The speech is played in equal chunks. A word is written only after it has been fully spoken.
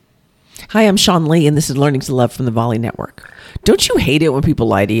Hi, I'm Sean Lee, and this is Learning to Love from the Volley Network. Don't you hate it when people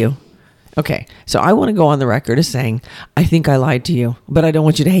lie to you? Okay, so I want to go on the record as saying, I think I lied to you, but I don't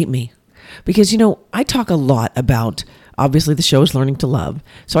want you to hate me. Because, I talk a lot about, obviously the show is Learning to Love,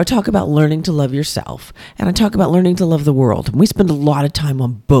 so I talk about learning to love yourself, and I talk about learning to love the world, and we spend a lot of time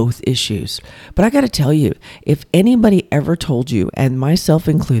on both issues. But I got to tell you, if anybody ever told you, and myself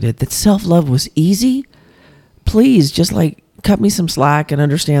included, that self-love was easy, please just cut me some slack and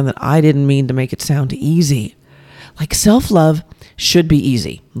understand that I didn't mean to make it sound easy. Self-love should be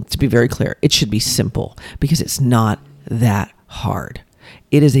easy. To be very clear, it should be simple because it's not that hard.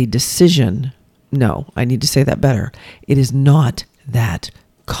 It is a decision. No, I need to say that better. It is not that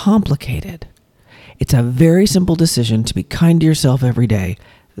complicated. It's a very simple decision to be kind to yourself every day.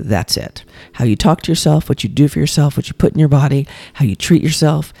 That's it. How you talk to yourself, what you do for yourself, what you put in your body, how you treat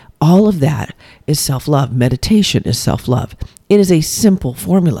yourself, all of that is self-love. Meditation is self-love. It is a simple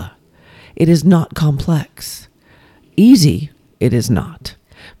formula. It is not complex. Easy, it is not.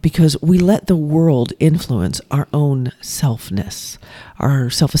 Because we let the world influence our own selfness, our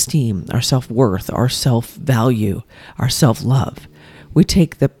self-esteem, our self-worth, our self-value, our self-love. We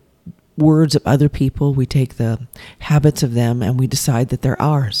take the words of other people, we take the habits of them, and we decide that they're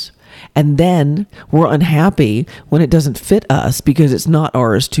ours. And then we're unhappy when it doesn't fit us because it's not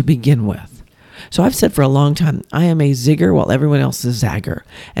ours to begin with. So I've said for a long time, I am a zigger while everyone else is a zagger.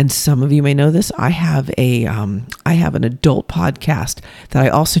 And some of you may know this. I have an adult podcast that I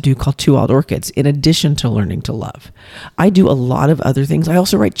also do called Two Wild Orchids, in addition to Learning to Love. I do a lot of other things. I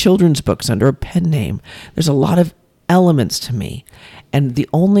also write children's books under a pen name. There's a lot of elements to me. And the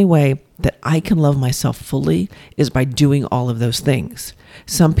only way that I can love myself fully is by doing all of those things.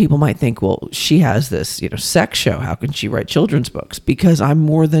 Some people might think, well, she has this, sex show. How can she write children's books? Because I'm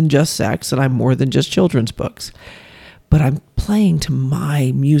more than just sex and I'm more than just children's books. But I'm playing to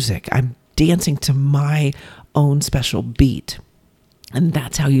my music. I'm dancing to my own special beat. And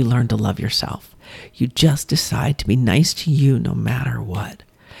that's how you learn to love yourself. You just decide to be nice to you no matter what.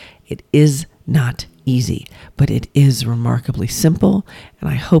 It is not easy, but it is remarkably simple. And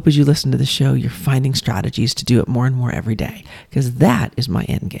I hope as you listen to the show, you're finding strategies to do it more and more every day, because that is my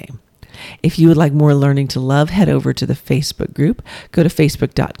end game. If you would like more Learning to Love, head over to the Facebook group. Go to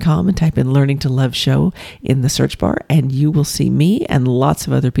facebook.com and type in Learning to Love Show in the search bar, and you will see me and lots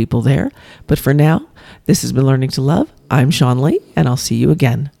of other people there. But for now, this has been Learning to Love. I'm Sean Lee, and I'll see you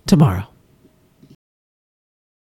again tomorrow.